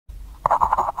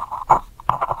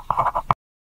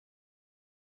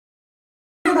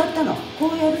もらったの。こ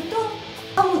うやると、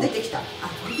あ、もう出てきた。あ、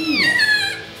これでいいね。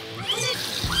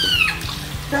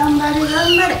頑張れ頑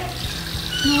張れ。ね、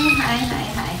はいはいはい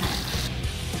はい。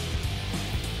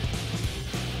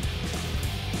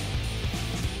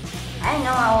はい、の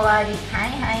は終わり。はい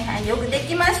はいはい、よくで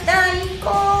きました。いい子。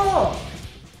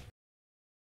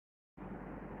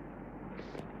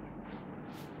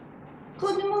子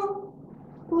供、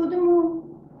子供、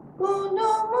子供。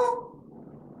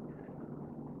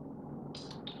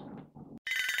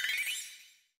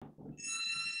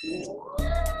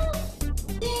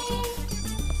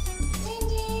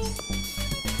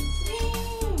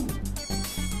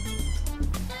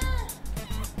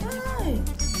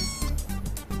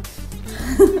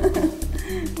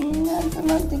みんな集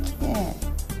まってきて、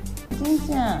じい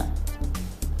ちゃん、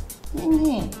じん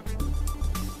じん。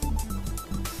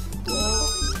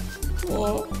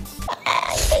あ、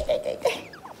痛い痛い痛い痛い。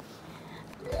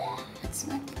集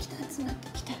まってきた集まって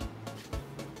きた。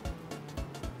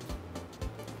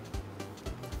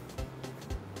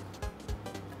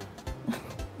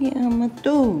ヤマ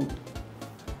ト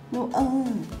のあ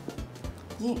ん、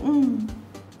じん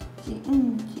じ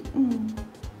んじん。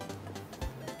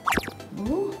お。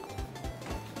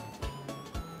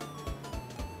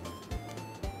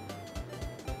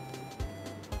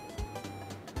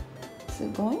す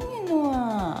ごいね、ノ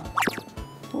ア。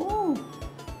お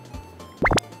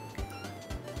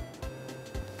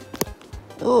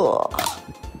お。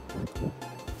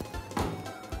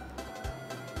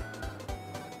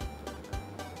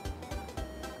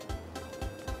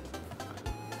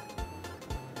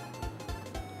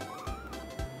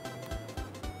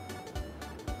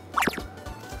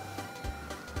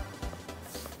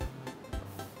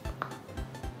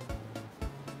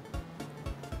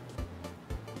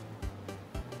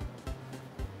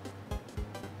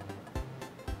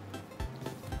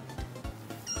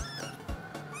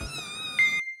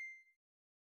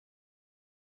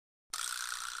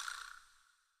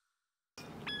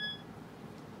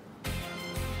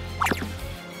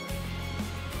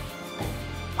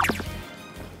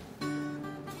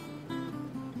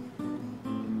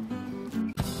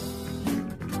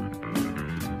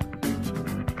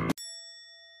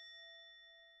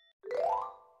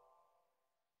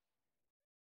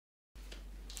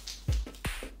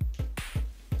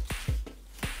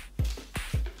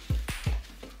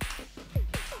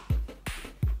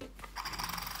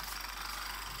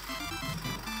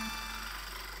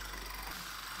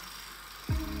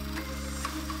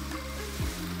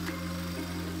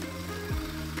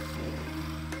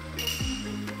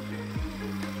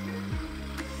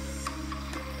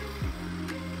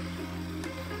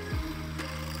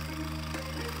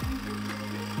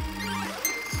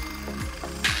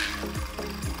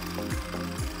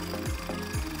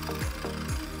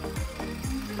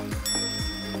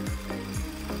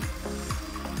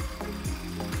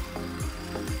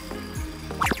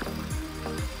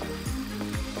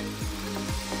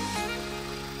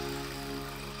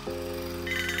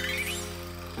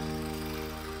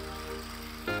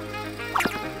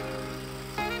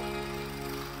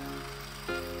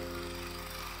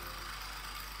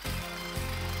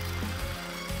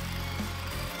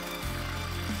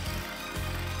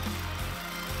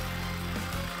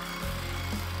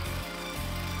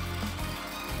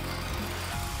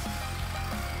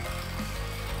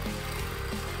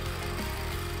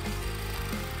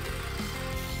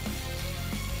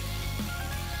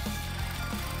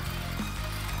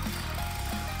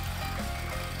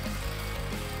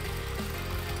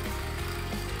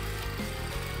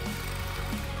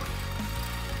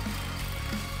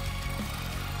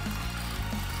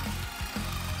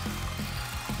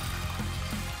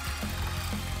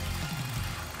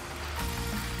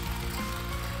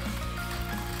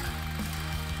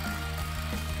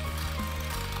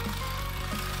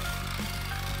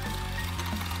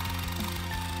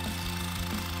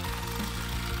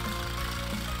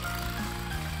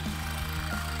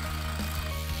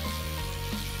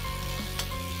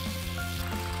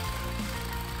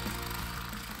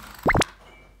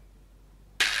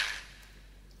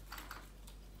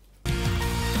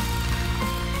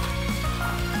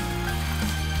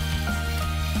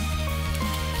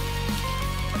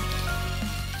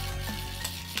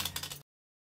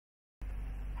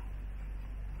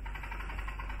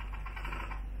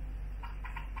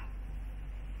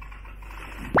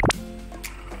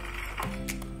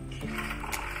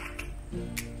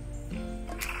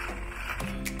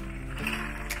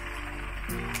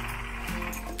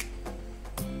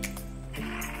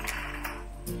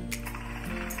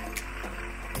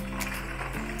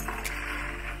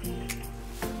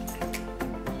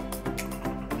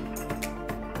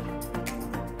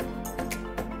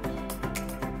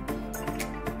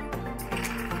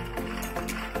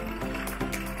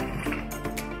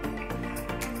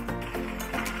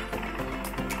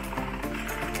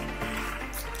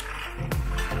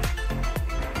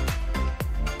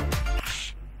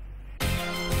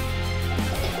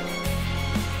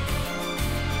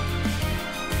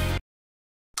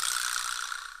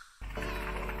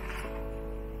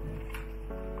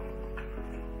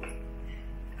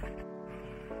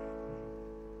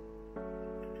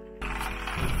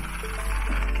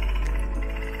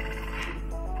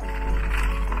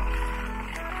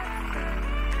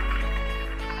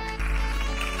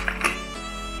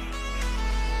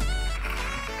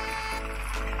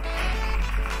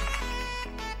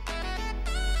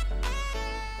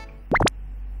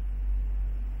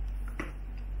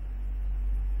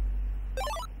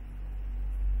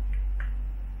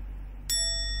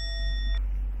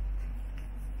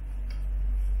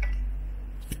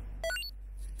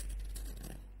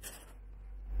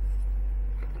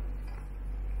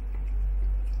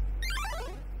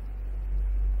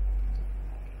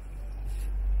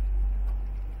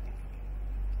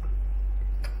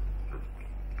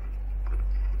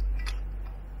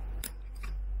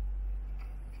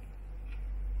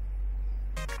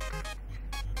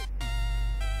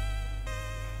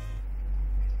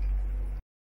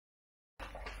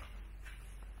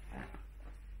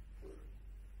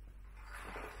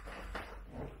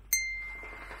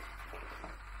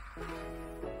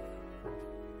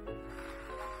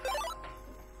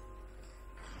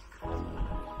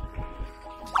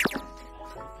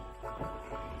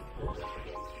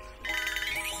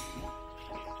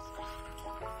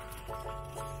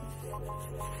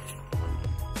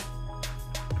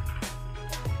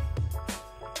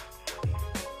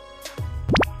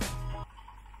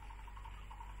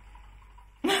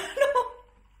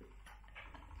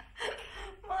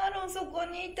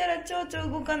にいたら蝶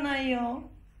々動かないよ。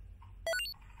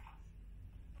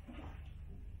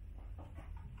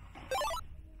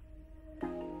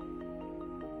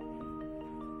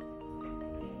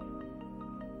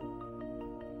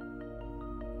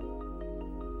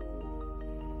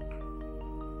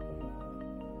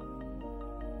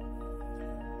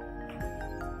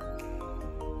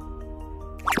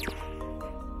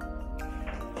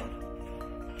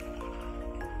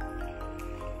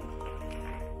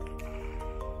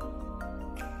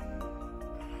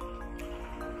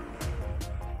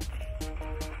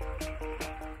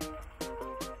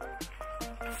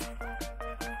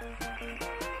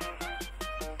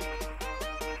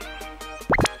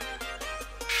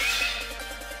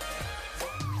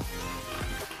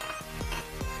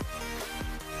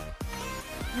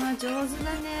あ、上手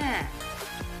だね。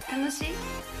楽しい？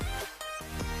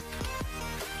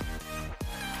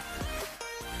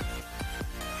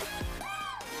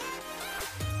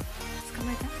捕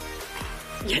まえ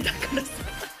た？いや、だからさ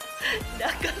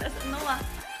ノア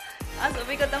遊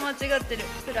び方間違ってる。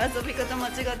これ遊び方間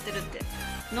違ってるって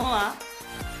ノア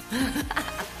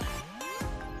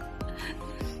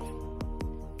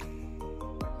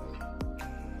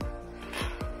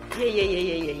いやいやいやい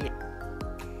やいやいや。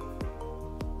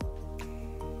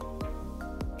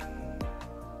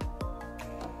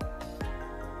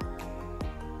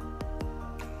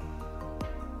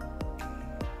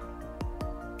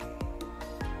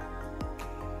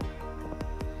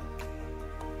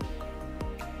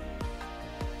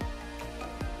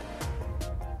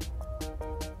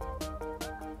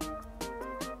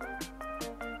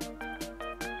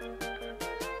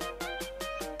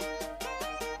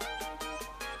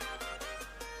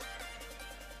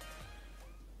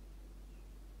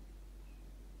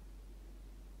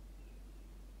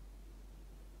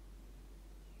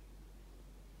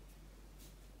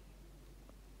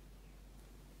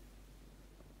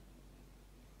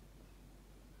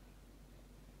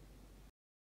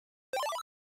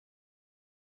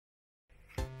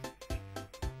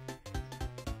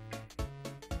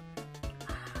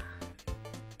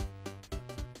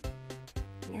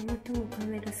ヤマトもカ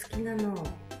メラ好きなの。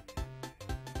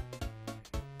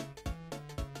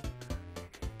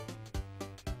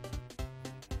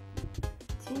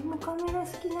チームカメラ好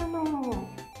きなの。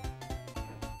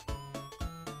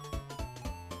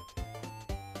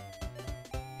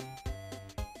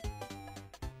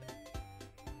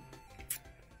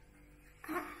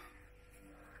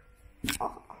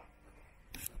あ、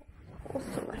襲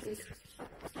われる。